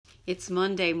It's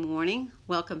Monday morning.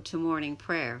 Welcome to morning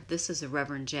prayer. This is the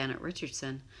Reverend Janet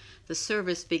Richardson. The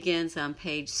service begins on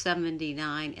page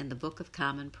 79 in the Book of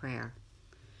Common Prayer.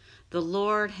 The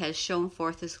Lord has shown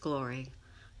forth his glory.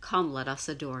 Come, let us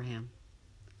adore him.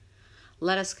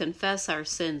 Let us confess our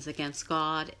sins against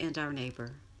God and our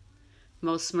neighbor.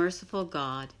 Most merciful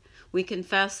God, we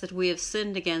confess that we have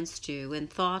sinned against you in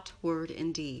thought, word,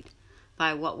 and deed,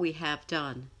 by what we have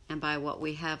done and by what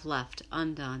we have left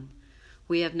undone.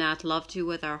 We have not loved you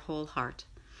with our whole heart.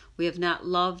 We have not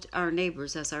loved our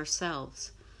neighbors as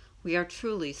ourselves. We are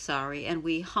truly sorry, and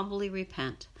we humbly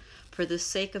repent. For the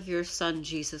sake of your Son,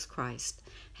 Jesus Christ,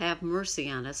 have mercy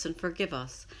on us and forgive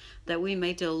us, that we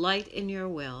may delight in your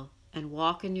will and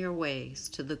walk in your ways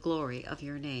to the glory of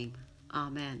your name.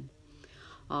 Amen.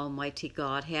 Almighty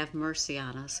God, have mercy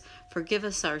on us. Forgive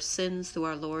us our sins through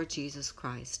our Lord Jesus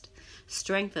Christ.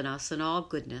 Strengthen us in all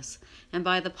goodness, and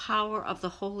by the power of the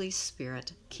Holy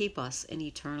Spirit, keep us in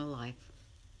eternal life.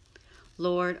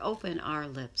 Lord, open our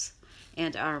lips,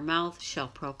 and our mouth shall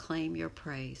proclaim your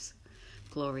praise.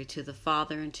 Glory to the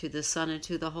Father, and to the Son, and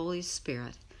to the Holy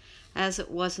Spirit, as it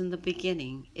was in the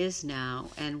beginning, is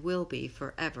now, and will be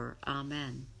forever.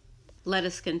 Amen. Let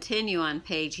us continue on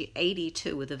page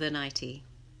 82 of the Venite.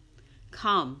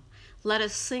 Come, let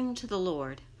us sing to the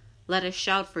Lord. Let us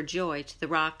shout for joy to the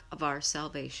rock of our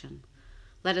salvation.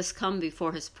 Let us come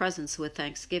before his presence with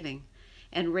thanksgiving,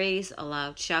 and raise a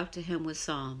loud shout to him with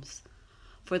psalms.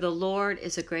 For the Lord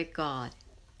is a great God,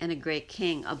 and a great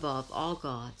King above all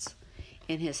gods.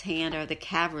 In his hand are the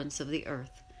caverns of the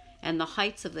earth, and the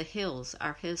heights of the hills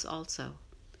are his also.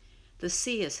 The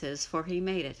sea is his, for he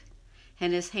made it,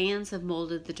 and his hands have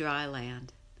molded the dry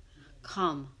land.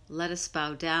 Come, let us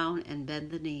bow down and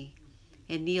bend the knee,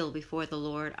 and kneel before the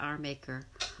Lord our Maker,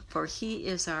 for he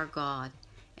is our God,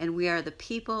 and we are the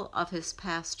people of his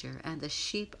pasture and the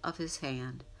sheep of his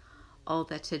hand. Oh,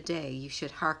 that today you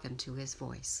should hearken to his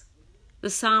voice. The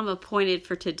psalm appointed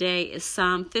for today is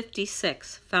Psalm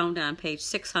 56, found on page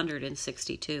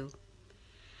 662.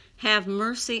 Have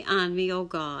mercy on me, O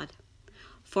God,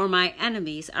 for my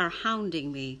enemies are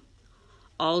hounding me.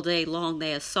 All day long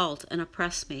they assault and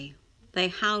oppress me. They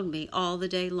hound me all the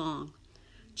day long.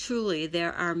 Truly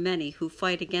there are many who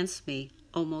fight against me,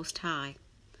 O Most High.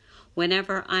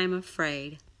 Whenever I am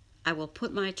afraid, I will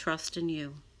put my trust in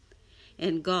you.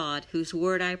 In God, whose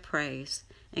word I praise,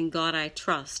 in God I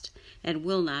trust, and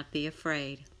will not be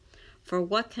afraid. For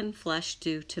what can flesh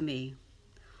do to me?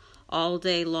 All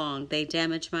day long they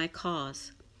damage my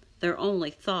cause. Their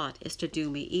only thought is to do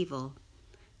me evil.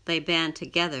 They band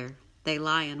together, they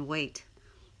lie in wait.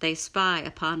 They spy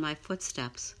upon my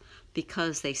footsteps,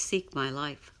 because they seek my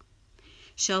life.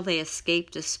 Shall they escape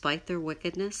despite their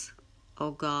wickedness? O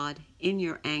God, in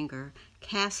your anger,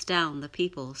 cast down the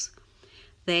peoples.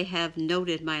 They have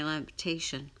noted my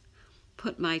lamentation.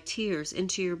 Put my tears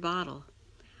into your bottle.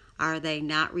 Are they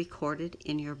not recorded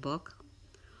in your book?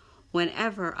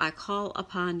 Whenever I call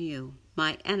upon you,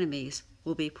 my enemies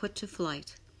will be put to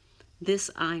flight. This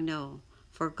I know,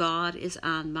 for God is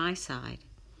on my side.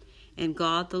 In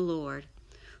God the Lord,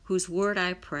 whose word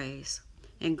I praise,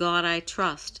 in God I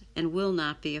trust and will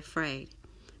not be afraid.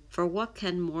 For what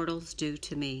can mortals do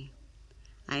to me?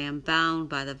 I am bound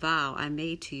by the vow I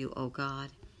made to you, O God.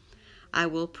 I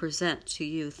will present to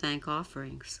you thank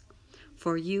offerings,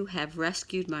 for you have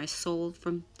rescued my soul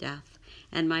from death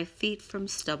and my feet from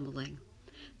stumbling,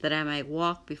 that I may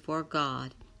walk before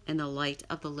God in the light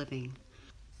of the living.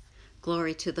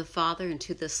 Glory to the Father, and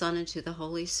to the Son, and to the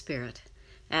Holy Spirit,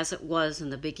 as it was in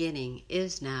the beginning,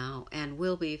 is now, and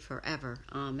will be forever.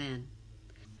 Amen.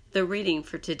 The reading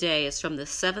for today is from the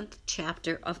 7th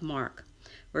chapter of Mark,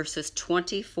 verses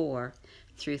 24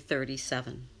 through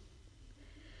 37.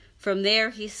 From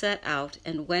there he set out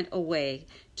and went away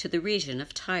to the region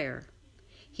of Tyre.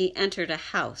 He entered a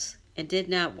house and did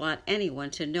not want anyone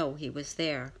to know he was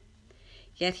there.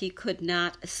 Yet he could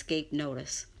not escape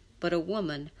notice, but a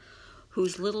woman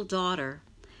whose little daughter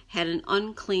had an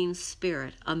unclean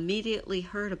spirit immediately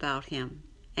heard about him,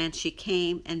 and she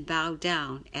came and bowed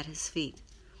down at his feet.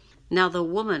 Now the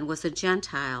woman was a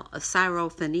Gentile of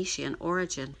Syrophoenician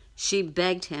origin. She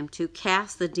begged him to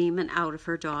cast the demon out of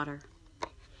her daughter.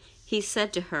 He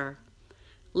said to her,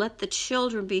 "Let the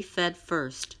children be fed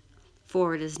first,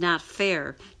 for it is not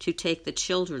fair to take the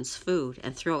children's food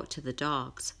and throw it to the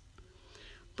dogs."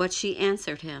 But she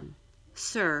answered him,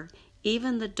 "Sir,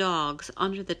 even the dogs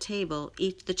under the table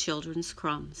eat the children's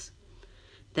crumbs."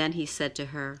 Then he said to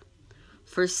her,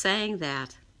 "For saying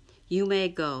that, you may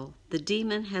go. The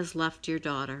demon has left your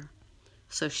daughter."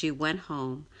 So she went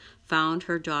home, found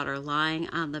her daughter lying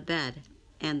on the bed,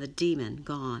 and the demon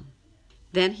gone.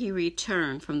 Then he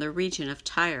returned from the region of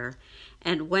Tyre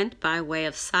and went by way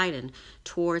of Sidon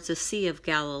towards the Sea of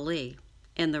Galilee,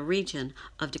 in the region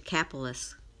of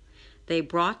Decapolis. They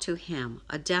brought to him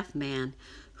a deaf man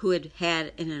who had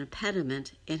had an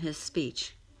impediment in his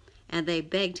speech, and they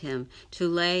begged him to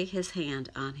lay his hand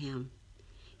on him.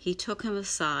 He took him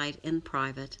aside in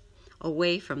private,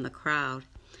 away from the crowd,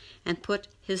 and put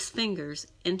his fingers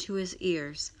into his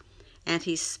ears, and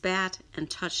he spat and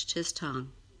touched his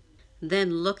tongue.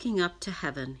 Then looking up to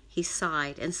heaven, he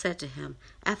sighed and said to him,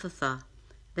 Ephphatha,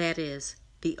 that is,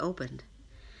 be opened.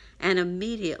 And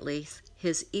immediately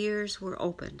his ears were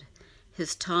opened,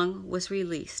 his tongue was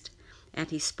released, and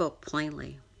he spoke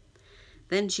plainly.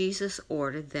 Then Jesus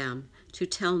ordered them to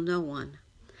tell no one,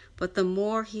 but the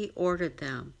more he ordered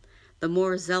them, the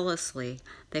more zealously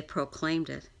they proclaimed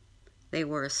it. They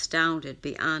were astounded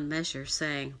beyond measure,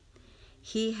 saying,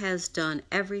 He has done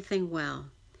everything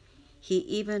well. He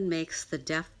even makes the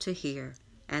deaf to hear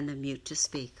and the mute to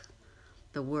speak.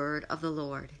 The word of the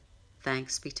Lord.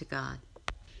 Thanks be to God.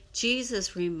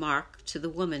 Jesus' remark to the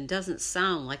woman doesn't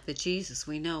sound like the Jesus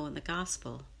we know in the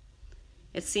gospel.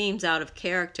 It seems out of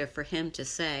character for him to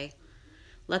say,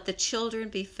 Let the children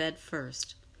be fed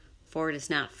first, for it is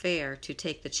not fair to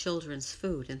take the children's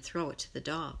food and throw it to the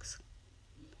dogs.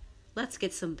 Let's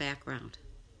get some background.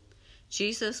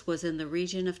 Jesus was in the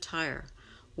region of Tyre,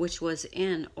 which was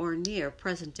in or near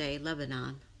present-day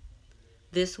Lebanon.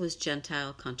 This was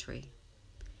Gentile country.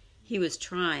 He was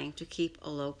trying to keep a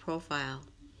low profile.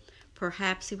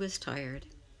 Perhaps he was tired,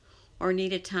 or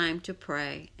needed time to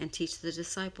pray and teach the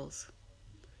disciples.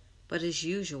 But as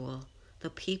usual, the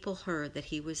people heard that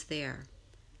he was there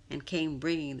and came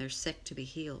bringing their sick to be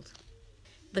healed.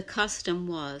 The custom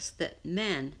was that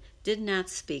men did not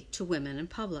speak to women in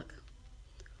public.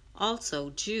 Also,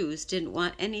 Jews didn't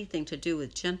want anything to do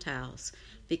with Gentiles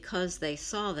because they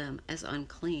saw them as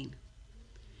unclean.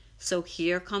 So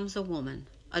here comes a woman,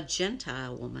 a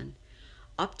Gentile woman,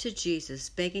 up to Jesus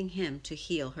begging him to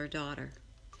heal her daughter.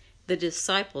 The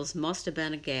disciples must have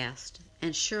been aghast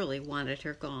and surely wanted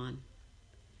her gone.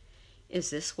 Is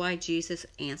this why Jesus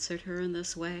answered her in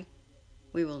this way?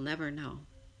 We will never know.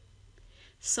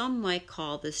 Some might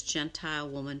call this Gentile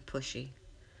woman pushy,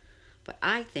 but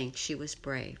I think she was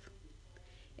brave.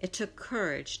 It took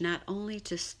courage not only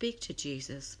to speak to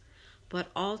Jesus,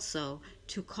 but also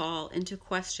to call into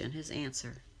question his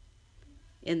answer.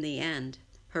 In the end,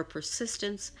 her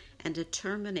persistence and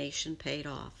determination paid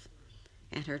off,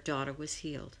 and her daughter was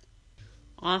healed.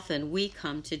 Often we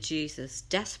come to Jesus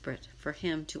desperate for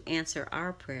him to answer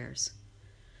our prayers,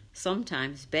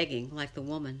 sometimes begging like the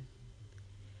woman.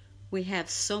 We have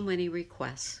so many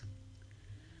requests.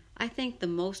 I think the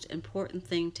most important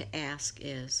thing to ask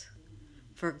is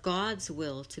for God's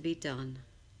will to be done,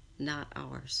 not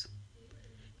ours.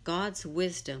 God's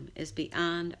wisdom is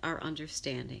beyond our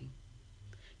understanding.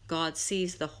 God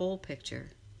sees the whole picture.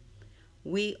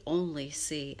 We only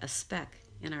see a speck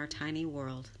in our tiny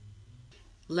world.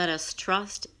 Let us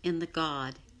trust in the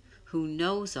God who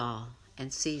knows all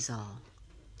and sees all.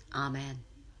 Amen.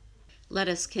 Let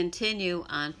us continue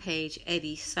on page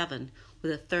 87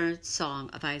 with the third song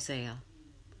of Isaiah.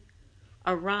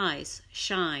 Arise,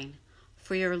 shine,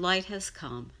 for your light has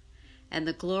come, and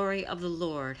the glory of the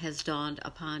Lord has dawned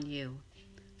upon you.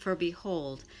 For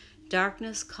behold,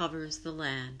 darkness covers the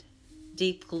land,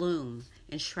 deep gloom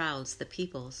enshrouds the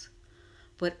peoples.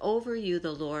 But over you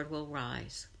the Lord will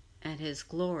rise, and his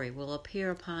glory will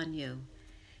appear upon you.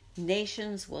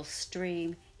 Nations will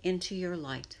stream into your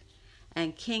light,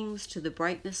 and kings to the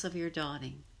brightness of your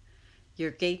dawning.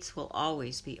 Your gates will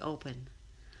always be open.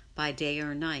 By day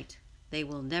or night, they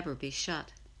will never be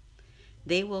shut.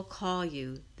 They will call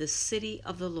you the city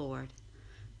of the Lord,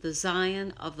 the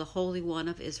Zion of the Holy One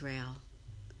of Israel.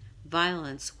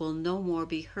 Violence will no more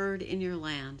be heard in your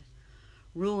land,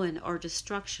 ruin or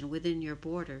destruction within your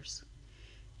borders.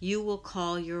 You will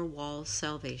call your walls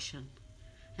salvation,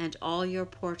 and all your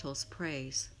portals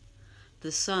praise.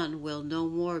 The sun will no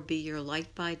more be your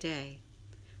light by day.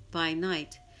 By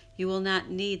night you will not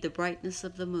need the brightness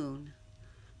of the moon.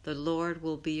 The Lord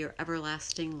will be your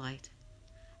everlasting light,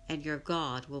 and your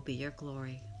God will be your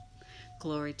glory.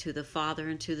 Glory to the Father,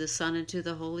 and to the Son, and to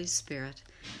the Holy Spirit,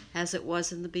 as it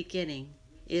was in the beginning,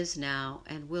 is now,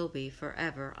 and will be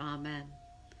forever. Amen.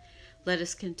 Let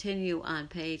us continue on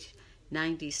page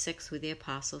 96 with the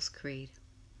Apostles' Creed.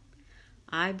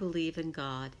 I believe in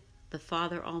God, the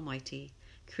Father Almighty,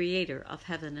 creator of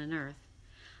heaven and earth.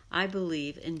 I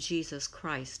believe in Jesus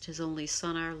Christ, his only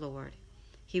Son, our Lord.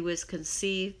 He was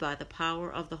conceived by the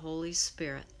power of the Holy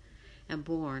Spirit and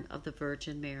born of the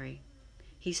Virgin Mary.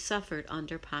 He suffered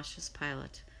under Pontius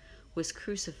Pilate, was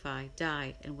crucified,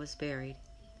 died, and was buried.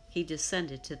 He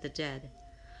descended to the dead.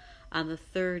 On the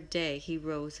third day he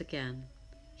rose again.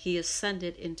 He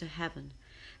ascended into heaven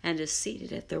and is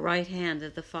seated at the right hand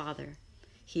of the Father.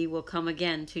 He will come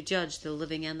again to judge the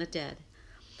living and the dead.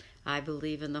 I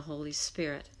believe in the Holy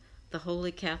Spirit, the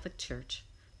Holy Catholic Church,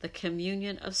 the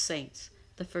communion of saints,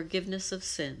 the forgiveness of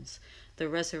sins, the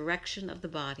resurrection of the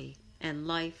body, and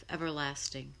life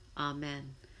everlasting.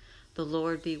 Amen. The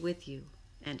Lord be with you,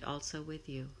 and also with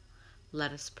you.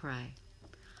 Let us pray.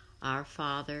 Our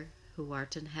Father, who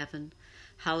art in heaven,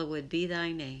 hallowed be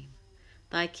thy name.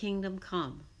 Thy kingdom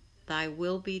come, thy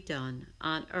will be done,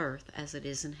 on earth as it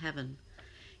is in heaven.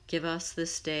 Give us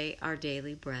this day our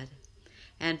daily bread,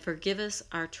 and forgive us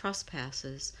our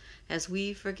trespasses, as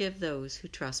we forgive those who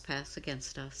trespass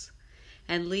against us.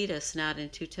 And lead us not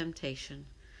into temptation,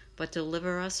 but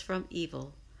deliver us from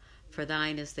evil. For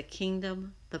thine is the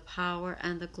kingdom, the power,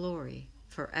 and the glory,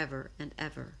 forever and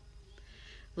ever.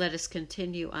 Let us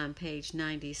continue on page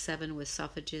 97 with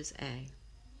suffrages A.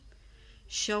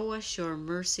 Show us your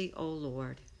mercy, O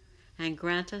Lord, and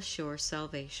grant us your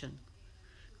salvation.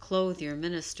 Clothe your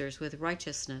ministers with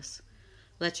righteousness.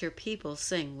 Let your people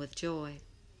sing with joy.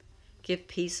 Give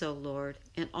peace, O Lord,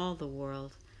 in all the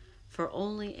world, for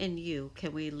only in you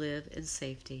can we live in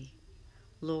safety.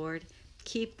 Lord,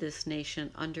 keep this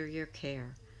nation under your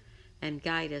care, and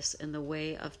guide us in the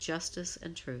way of justice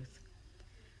and truth.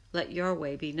 Let your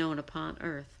way be known upon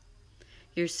earth,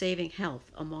 your saving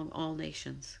health among all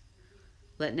nations.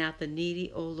 Let not the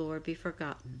needy, O Lord, be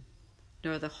forgotten,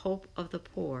 nor the hope of the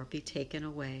poor be taken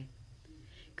away.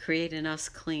 Create in us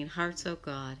clean hearts, O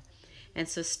God, and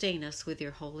sustain us with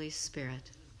your Holy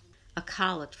Spirit. A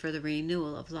collect for the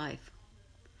renewal of life.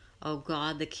 O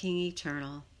God, the King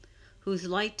eternal, whose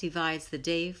light divides the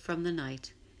day from the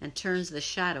night and turns the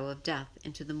shadow of death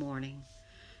into the morning,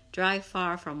 drive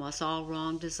far from us all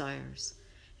wrong desires,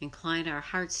 incline our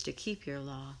hearts to keep your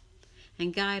law,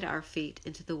 and guide our feet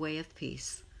into the way of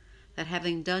peace, that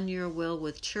having done your will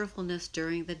with cheerfulness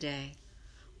during the day,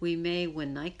 we may,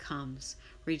 when night comes,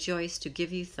 rejoice to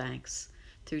give you thanks,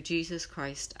 through Jesus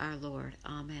Christ our Lord.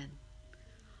 Amen.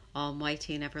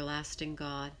 Almighty and everlasting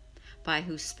God, by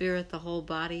whose Spirit the whole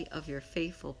body of your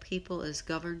faithful people is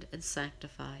governed and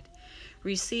sanctified,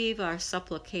 receive our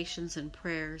supplications and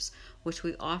prayers, which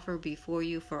we offer before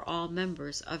you for all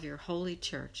members of your holy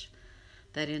church,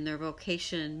 that in their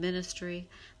vocation and ministry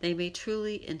they may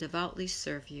truly and devoutly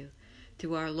serve you,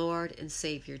 through our Lord and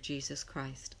Savior Jesus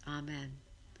Christ. Amen.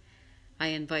 I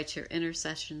invite your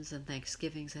intercessions and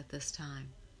thanksgivings at this time.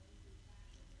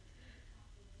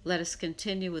 Let us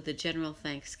continue with the general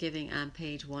thanksgiving on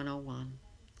page 101.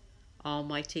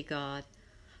 Almighty God,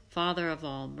 Father of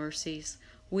all mercies,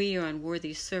 we, your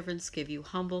unworthy servants, give you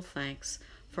humble thanks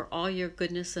for all your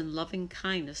goodness and loving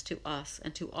kindness to us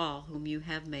and to all whom you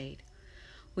have made.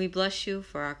 We bless you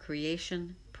for our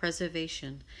creation,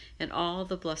 preservation, and all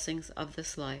the blessings of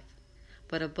this life,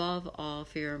 but above all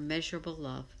for your immeasurable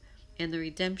love and the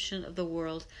redemption of the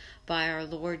world by our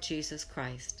Lord Jesus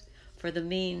Christ, for the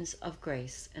means of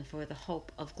grace and for the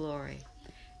hope of glory.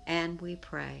 And we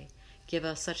pray, give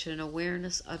us such an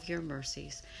awareness of your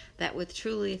mercies that with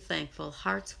truly thankful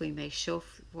hearts we may show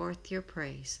forth your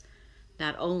praise,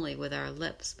 not only with our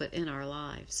lips but in our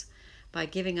lives, by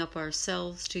giving up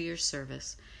ourselves to your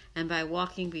service and by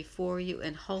walking before you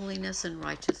in holiness and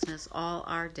righteousness all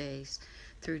our days,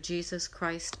 through Jesus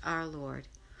Christ our Lord,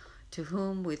 to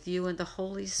whom with you and the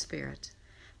Holy Spirit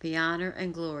be honor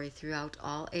and glory throughout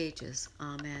all ages.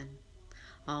 Amen.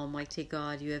 Almighty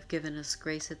God, you have given us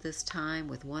grace at this time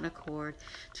with one accord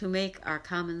to make our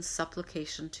common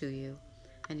supplication to you,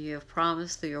 and you have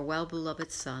promised through your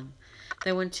well-beloved Son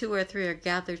that when 2 or 3 are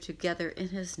gathered together in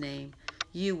his name,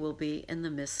 you will be in the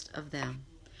midst of them.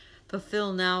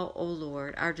 Fulfill now, O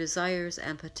Lord, our desires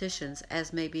and petitions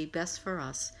as may be best for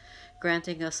us,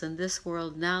 granting us in this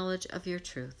world knowledge of your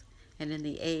truth, and in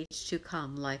the age to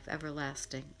come life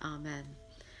everlasting. Amen.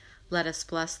 Let us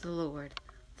bless the Lord.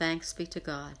 Thanks be to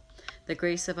God. The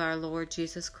grace of our Lord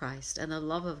Jesus Christ, and the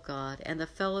love of God, and the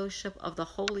fellowship of the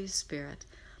Holy Spirit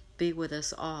be with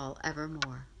us all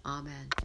evermore. Amen.